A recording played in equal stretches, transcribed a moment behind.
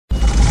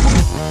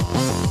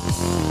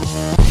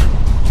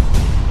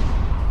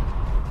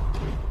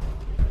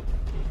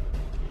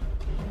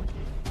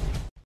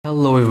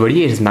Hello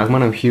everybody, it is MAGMA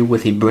and I'm here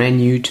with a brand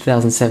new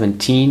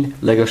 2017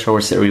 LEGO Star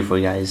Wars set review for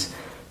you guys.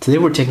 Today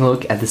we're taking a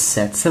look at the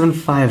set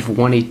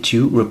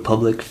 75182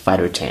 Republic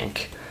Fighter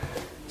Tank.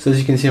 So as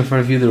you can see in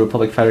front of you, the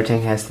Republic Fighter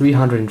Tank has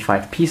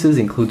 305 pieces,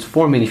 includes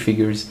 4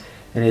 minifigures,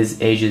 and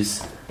is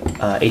ages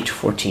 8 to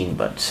 14,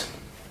 but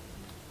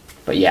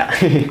yeah.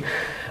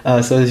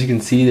 So as you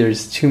can see,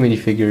 there's 2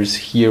 minifigures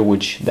here,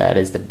 which that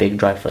is the big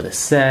drive for the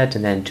set,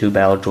 and then 2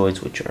 Battle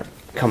Droids, which are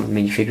common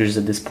minifigures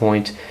at this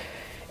point,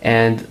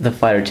 and the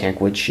fighter tank,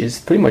 which is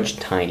pretty much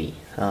tiny.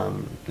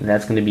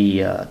 That's going to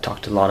be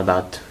talked a lot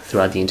about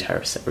throughout the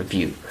entire set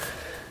review.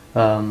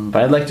 But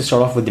I'd like to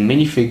start off with the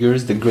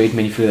minifigures. The great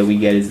minifigure that we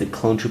get is the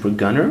Clone Trooper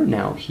Gunner.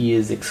 Now, he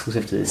is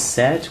exclusive to this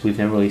set. We've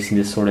never really seen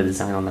this sort of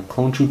design on the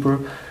Clone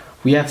Trooper.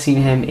 We have seen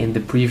him in the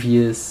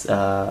previous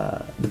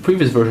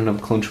version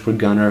of Clone Trooper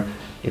Gunner,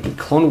 in the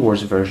Clone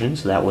Wars version,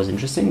 so that was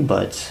interesting,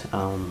 but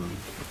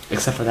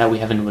except for that, we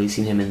haven't really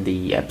seen him in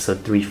the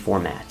Episode 3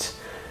 format.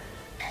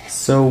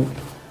 So,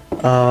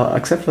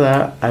 except for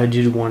that, I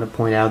do want to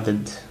point out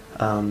that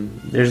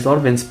there's a lot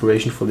of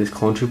inspiration for this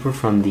Clone Trooper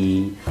from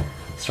the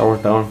Star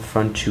Wars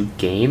Battlefront 2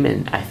 game,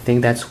 and I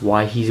think that's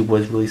why he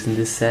was released in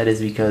this set,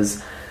 is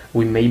because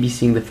we may be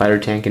seeing the fighter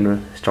tank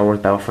in Star Wars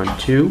Battlefront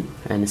 2,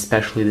 and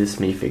especially this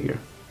minifigure.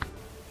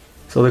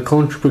 So the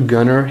Clone Trooper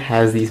Gunner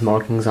has these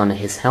markings on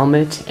his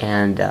helmet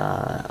and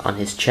on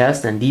his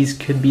chest, and these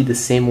could be the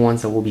same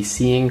ones that we'll be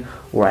seeing,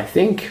 or I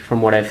think,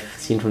 from what I've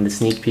seen from the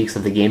sneak peeks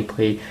of the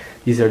gameplay,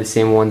 these are the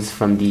same ones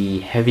from the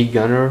Heavy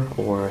Gunner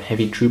or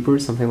Heavy Trooper,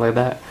 something like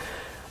that.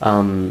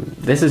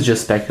 This is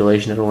just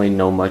speculation. I don't really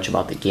know much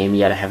about the game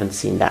yet. I haven't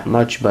seen that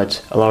much,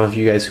 but a lot of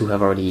you guys who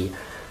have already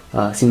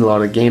seen a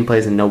lot of the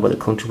gameplays and know what the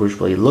Clone Troopers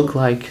really look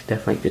like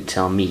definitely could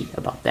tell me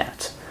about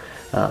that.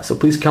 So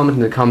please comment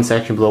in the comment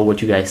section below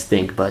what you guys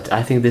think, but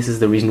I think this is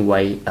the reason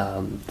why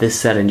this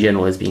set in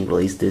general is being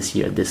released this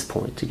year at this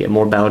point, to get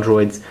more Battle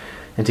Droids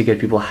and to get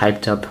people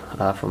hyped up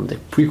from the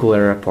prequel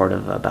era part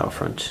of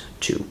Battlefront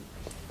 2.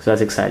 So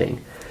that's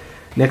exciting.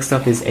 Next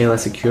up is Aayla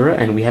Secura,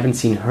 and we haven't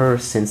seen her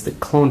since the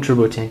Clone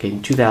Turbo Tank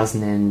in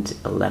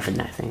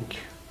 2011, I think.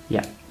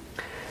 Yeah.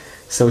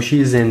 So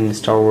she's in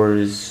Star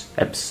Wars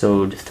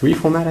Episode 3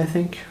 format, I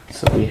think.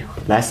 So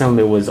last time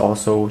she was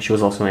also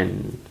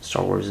in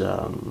Star Wars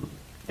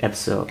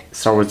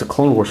The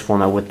Clone Wars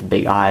format with the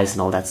big eyes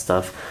and all that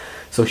stuff.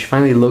 So she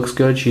finally looks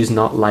good. She's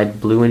not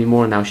light blue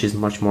anymore. Now she's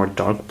much more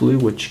dark blue,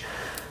 which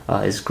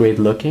is great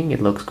looking.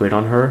 It looks great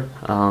on her.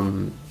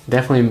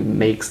 Definitely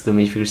makes the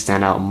minifigure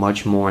stand out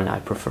much more, and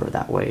I prefer it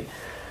that way.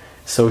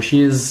 So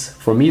she is,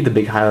 for me, the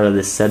big highlight of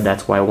this set.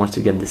 That's why I want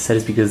to get this set,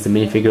 is because the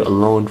minifigure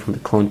alone from the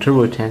Clone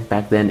Turbo Tank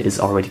back then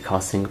is already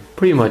costing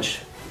pretty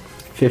much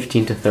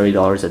 $15 to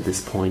 $30 at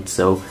this point.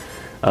 So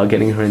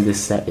getting her in this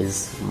set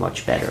is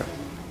much better.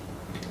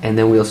 And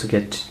then we also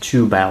get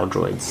 2 Battle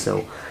Droids.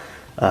 So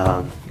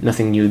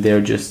nothing new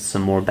there, just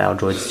some more Battle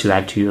Droids to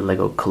add to your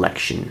LEGO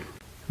collection.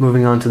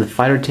 Moving on to the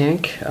fighter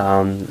tank,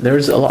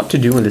 there's a lot to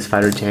do in this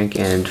fighter tank,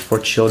 and for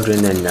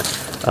children and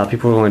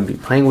people who are going to be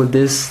playing with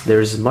this,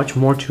 there's much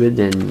more to it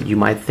than you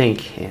might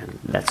think, and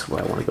that's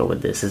where I want to go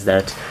with this, is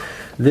that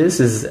this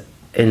is,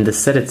 in the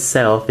set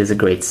itself, is a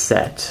great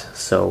set.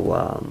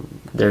 So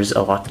there's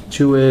a lot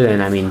to it,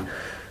 and I mean,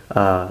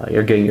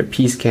 you're getting your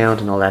piece count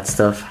and all that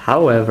stuff.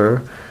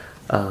 However,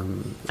 I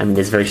mean,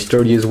 it's very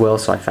sturdy as well,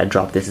 so if I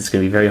drop this, it's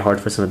going to be very hard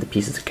for some of the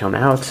pieces to come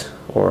out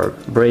or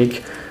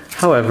break.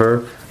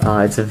 However,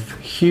 it's a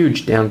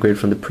huge downgrade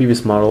from the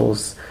previous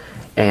models,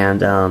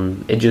 and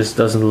it just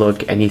doesn't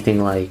look anything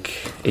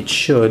like it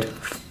should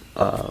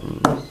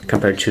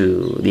compared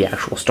to the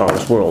actual Star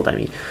Wars world. I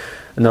mean,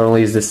 not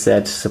only is this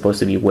set supposed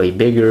to be way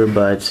bigger,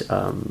 but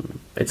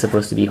it's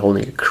supposed to be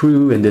holding a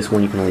crew. In this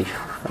one you can only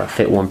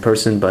fit 1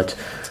 person, but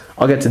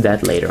I'll get to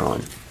that later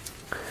on.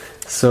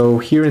 So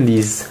here in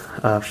these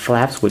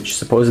flaps, which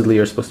supposedly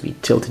are supposed to be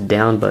tilted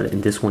down, but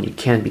in this one you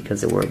can't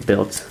because they were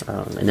built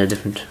in a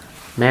different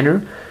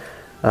manner.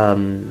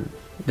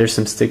 There's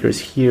some stickers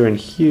here and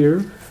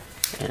here,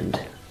 and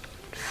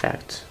in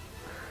fact,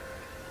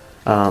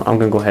 I'm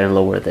gonna go ahead and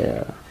lower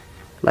the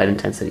light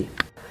intensity.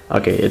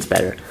 Okay, it's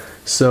better.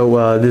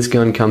 So this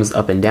gun comes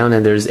up and down,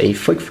 and there's a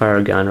flick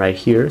fire gun right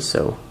here,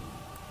 so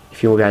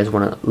if you guys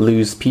want to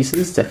lose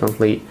pieces,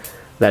 definitely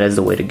that is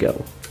the way to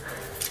go.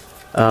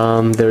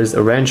 There's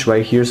a wrench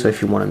right here, so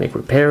if you want to make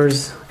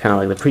repairs, kind of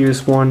like the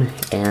previous one,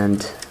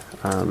 and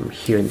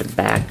here in the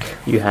back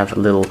you have a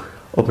little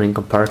opening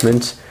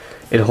compartment.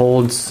 It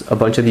holds a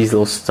bunch of these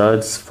little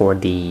studs for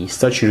the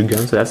stud shooter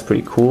gun, so that's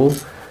pretty cool.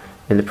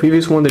 In the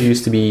previous one there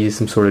used to be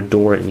some sort of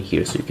door in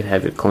here so you could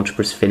have your Clone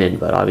Troopers fit in,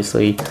 but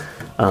obviously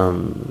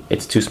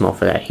it's too small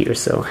for that here,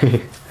 so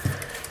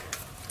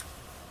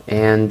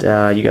and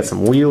you got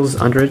some wheels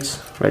under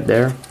it right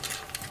there.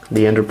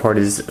 The under part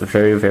is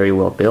very, very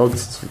well built.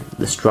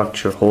 The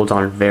structure holds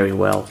on very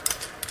well,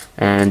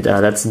 and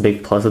that's the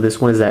big plus of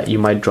this one, is that you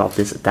might drop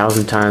this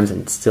 1,000 times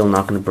and it's still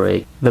not going to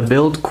break. The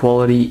build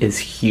quality is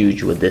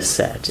huge with this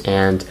set,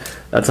 and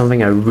that's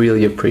something I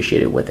really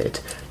appreciated with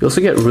it. You also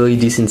get really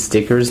decent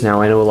stickers.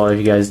 Now I know a lot of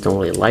you guys don't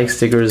really like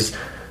stickers.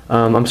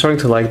 I'm starting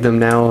to like them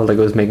now.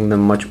 LEGO is making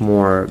them much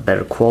more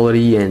better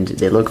quality, and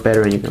they look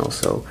better, and you can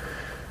also,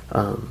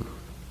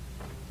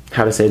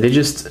 how to say,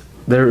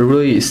 they're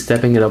really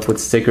stepping it up with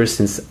stickers,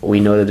 since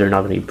we know that they're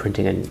not going to be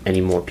printing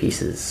any more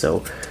pieces.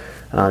 So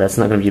that's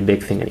not going to be a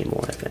big thing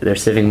anymore. They're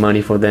saving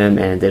money for them,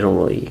 and they don't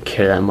really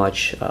care that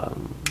much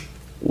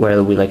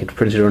whether we like it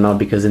printed or not,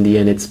 because in the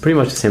end it's pretty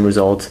much the same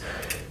result.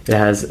 It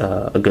has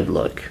a good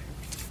look.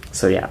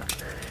 So yeah,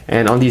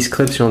 and on these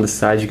clips here on the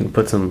sides you can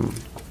put some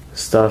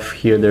stuff.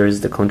 Here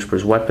there's the Clone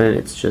Trooper's weapon.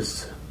 It's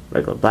just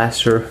regular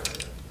blaster,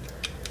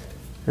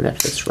 and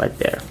that fits right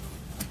there.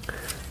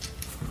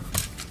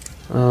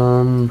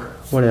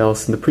 What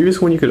else? In the previous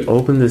one you could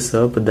open this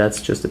up, but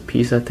that's just a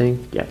piece, I think.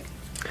 Yeah.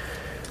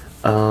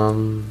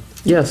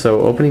 Yeah,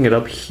 so opening it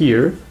up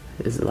here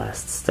is the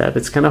last step.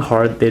 It's kind of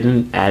hard. They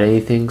didn't add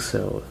anything,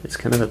 so it's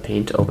kind of a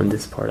pain to open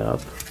this part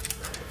up.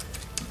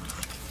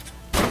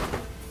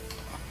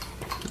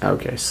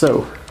 Okay,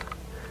 so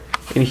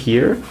in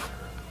here,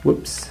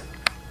 whoops,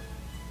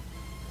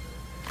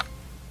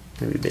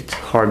 maybe a bit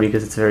hard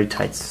because it's a very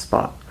tight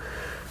spot.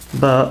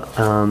 But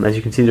as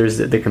you can see, there's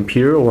the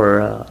computer,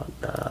 or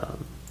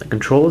the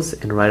controls,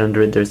 and right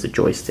under it there's the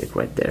joystick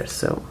right there.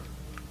 So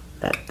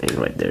that thing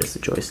right there is the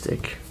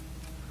joystick.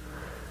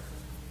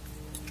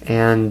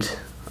 And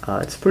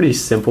it's pretty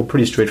simple,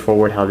 pretty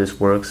straightforward how this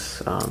works.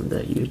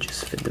 That you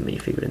just fit the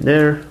minifigure in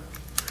there.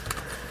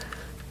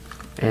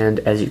 And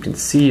as you can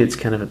see, it's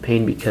kind of a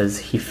pain because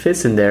he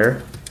fits in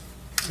there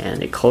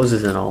and it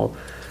closes and all.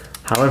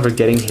 However,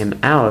 getting him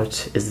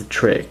out is the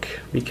trick,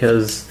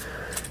 because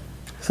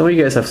some of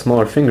you guys have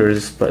smaller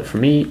fingers, but for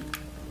me,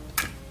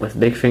 with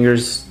big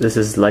fingers, this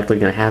is likely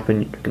going to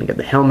happen. You're going to get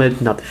the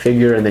helmet, not the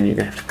figure, and then you're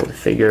going to have to pull the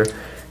figure,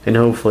 and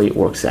hopefully it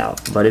works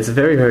out. But it's a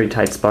very, very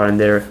tight spot in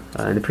there.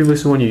 In the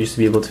previous one, you used to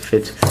be able to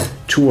fit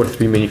 2 or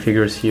 3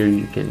 minifigures. Here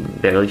you can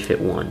barely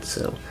fit 1,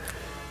 so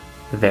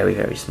very,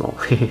 very small,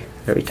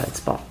 very tight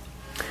spot.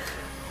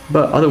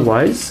 But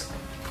otherwise,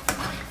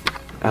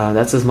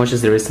 that's as much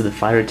as there is to the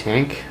fighter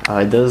tank.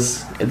 It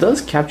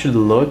does capture the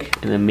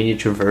look in a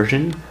miniature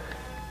version,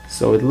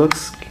 so it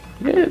looks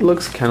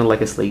kind of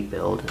like a sleek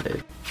build.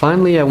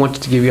 Finally, I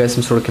wanted to give you guys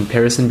some sort of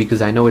comparison,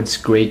 because I know it's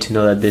great to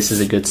know that this is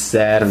a good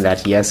set and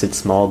that yes, it's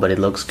small, but it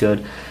looks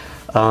good.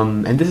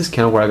 And this is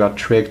kind of where I got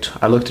tricked.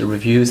 I looked at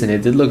reviews and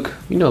it did look,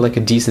 like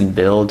a decent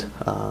build,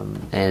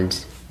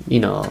 and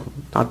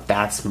not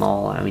that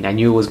small. I mean, I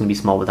knew it was going to be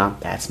small, but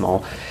not that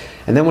small.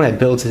 And then when I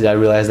built it, I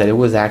realized that it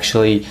was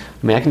actually,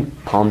 I can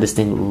palm this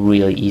thing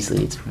really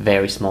easily. It's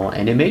very small,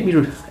 and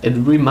it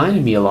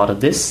reminded me a lot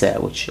of this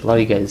set, which a lot of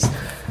you guys,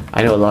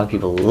 I know a lot of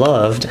people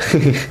loved.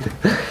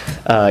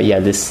 Yeah,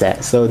 this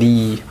set. So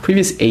the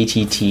previous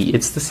ATT,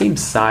 it's the same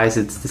size,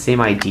 it's the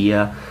same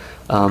idea.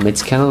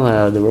 It's kind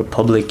of the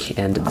Republic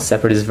and the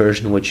Separatist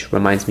version, which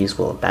reminds me as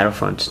well of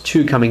Battlefront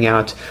 2 coming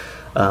out.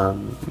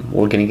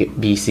 We're going to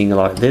be seeing a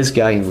lot of this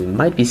guy, and we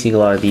might be seeing a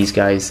lot of these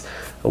guys.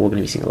 We're going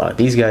to be seeing a lot of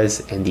these guys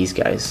and these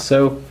guys.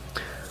 So,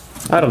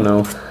 I don't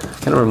know,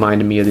 kind of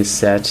reminded me of this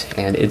set,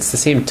 and it's the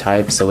same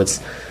type, so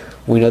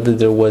we know that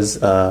there was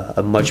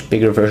a much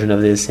bigger version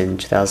of this in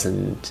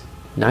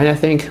 2009, I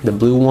think. The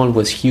blue one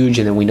was huge,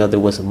 and then we know there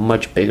was a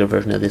much bigger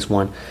version of this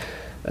one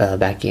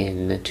back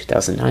in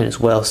 2009 as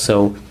well.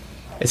 So,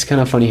 it's kind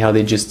of funny how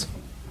they just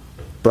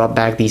brought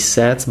back these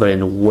sets, but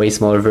in way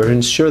smaller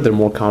versions. Sure, they're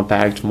more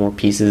compact, more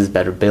pieces,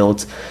 better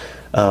built.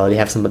 They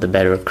have some of the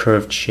better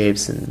curved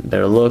shapes and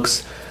better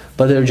looks,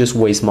 but they're just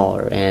way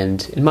smaller.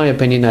 And in my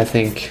opinion, I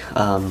think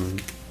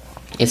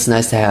it's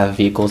nice to have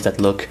vehicles that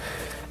look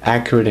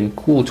accurate and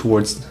cool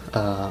towards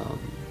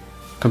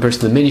compared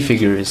to the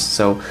minifigures.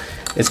 So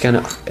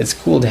it's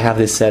cool to have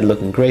this set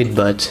looking great,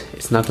 but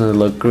it's not going to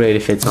look great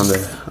if it's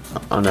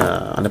on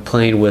a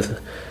plane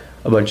with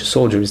a bunch of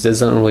soldiers. It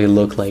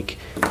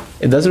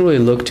doesn't really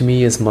look to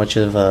me as much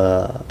of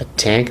a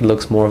tank. It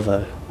looks more of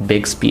a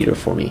big speeder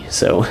for me.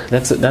 So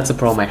that's a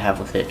problem I have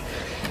with it.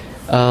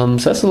 So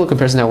that's a little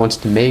comparison I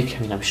wanted to make. I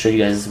mean, I'm sure you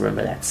guys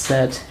remember that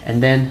set.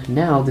 And then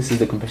now this is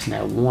the comparison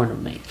I want to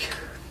make.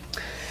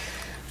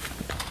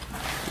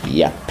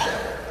 Yep.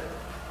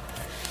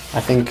 I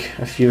think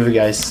a few of you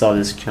guys saw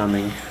this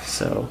coming.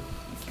 So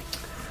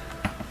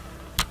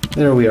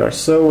there we are.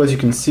 So as you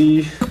can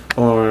see,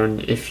 or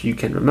if you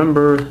can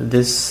remember,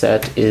 this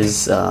set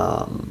is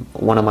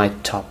one of my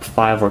top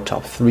 5 or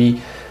top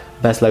 3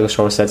 best LEGO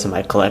Star Wars sets in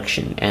my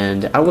collection,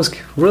 and I was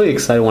really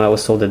excited when I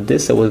was told that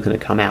this set was going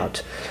to come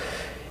out.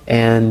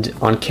 And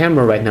on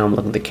camera right now, I'm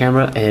looking at the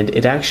camera, and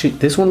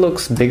this one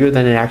looks bigger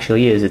than it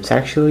actually is. It's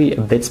actually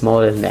a bit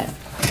smaller than that,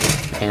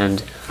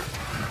 and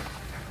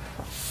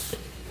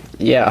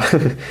yeah,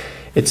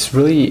 it's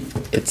very,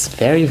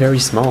 very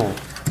small.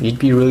 You'd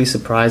be really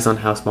surprised on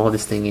how small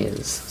this thing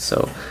is.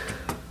 So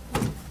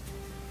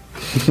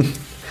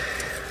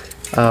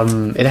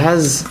it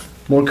has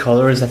more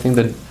colors. I think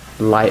that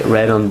light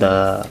red on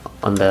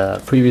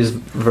the previous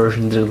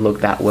version didn't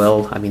look that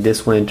well. I mean,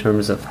 this one in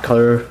terms of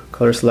color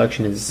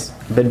selection is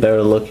a bit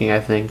better looking, I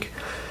think.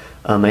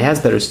 It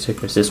has better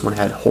stickers. This one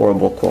had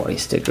horrible quality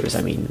stickers.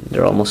 I mean,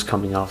 they're almost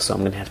coming off, so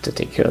I'm gonna have to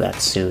take care of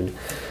that soon.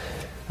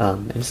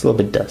 And it's a little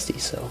bit dusty,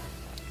 so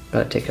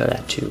gotta take care of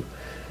that too.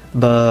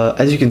 But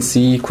as you can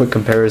see, quick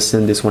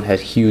comparison, this one had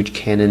huge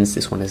cannons,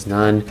 this one has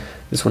none.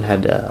 This one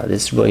had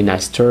this really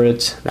nice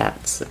turret,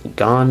 that's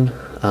gone.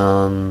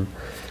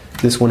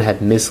 This one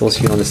had missiles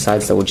here on the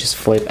sides that would just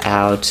flip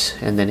out,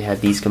 and then it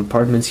had these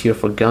compartments here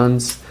for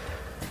guns.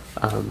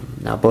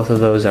 Now both of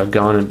those are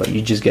gone, but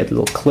you just get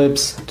little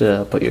clips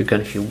to put your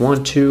gun if you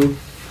want to.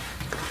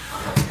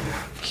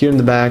 Here in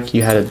the back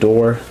you had a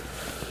door.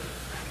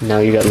 Now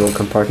you got a little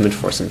compartment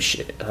for some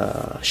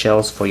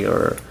shells for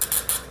your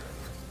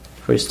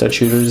stud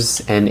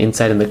shooters, and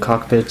inside in the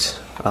cockpit,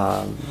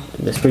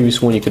 in this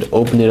previous one you could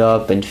open it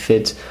up and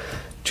fit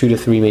 2 to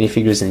 3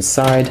 minifigures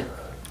inside.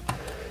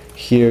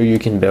 Here you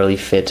can barely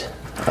fit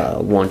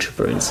one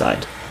trooper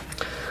inside.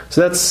 So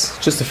that's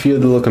just a few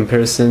of the little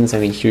comparisons. I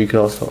mean, here you could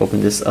also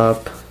open this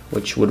up,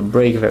 which would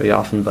break very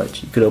often,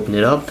 but you could open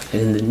it up.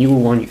 And the newer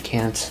one you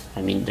can't.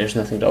 I mean, there's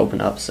nothing to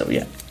open up, so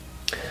yeah.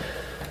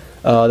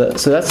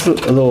 So that's a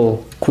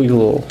quick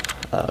little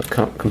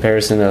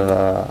comparison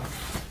of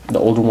the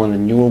older one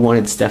and the newer one.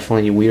 It's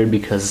definitely weird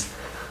because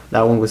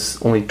that one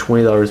was only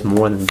 $20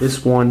 more than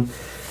this one,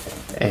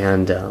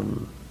 and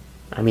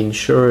I mean,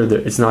 sure,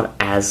 it's not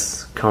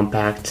as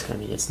compact. I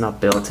mean, it's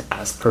not built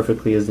as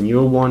perfectly as the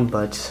newer one,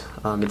 but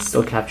it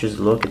still captures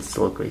the look. It's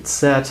still a great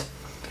set.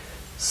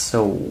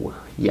 So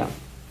yeah,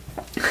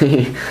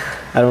 I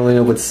don't really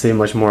know what to say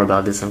much more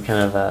about this. I'm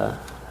kind of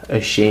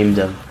ashamed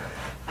of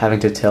having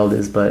to tell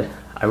this, but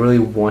I really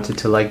wanted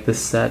to like this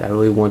set. I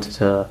really wanted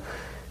to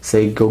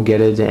say go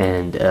get it,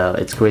 and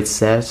it's a great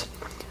set,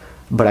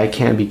 but I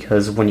can't,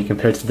 because when you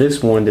compare it to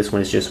this one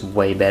is just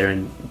way better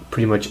in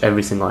pretty much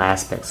every single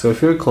aspect. So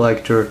if you're a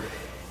collector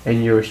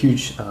and you're a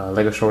huge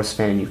LEGO Star Wars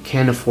fan and you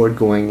can't afford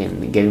going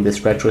and getting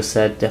this retro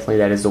set, definitely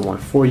that is the one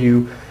for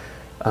you.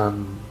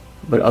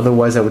 But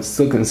otherwise I would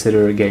still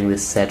consider getting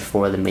this set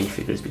for the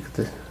minifigures,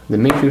 because the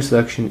minifigure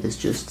selection is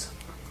just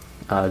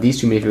these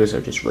two minifigures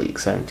are just really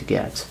exciting to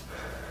get.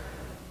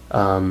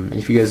 And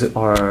if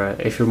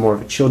you're more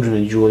of a children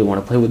and you really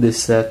want to play with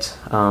this set,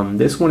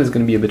 this one is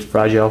going to be a bit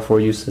fragile for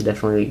you, so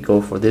definitely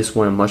go for this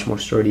one, much more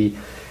sturdy,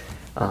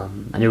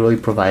 and it really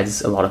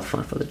provides a lot of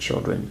fun for the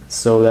children.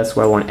 So that's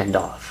where I want to end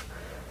off.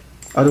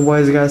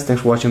 Otherwise guys,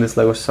 thanks for watching this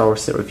LEGO Star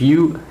Wars set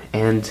review,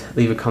 and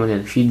leave a comment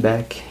and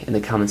feedback in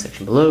the comment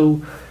section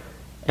below,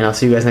 and I'll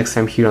see you guys next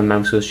time here on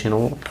MAGMA's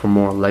channel for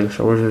more LEGO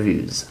Star Wars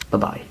reviews. Bye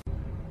bye.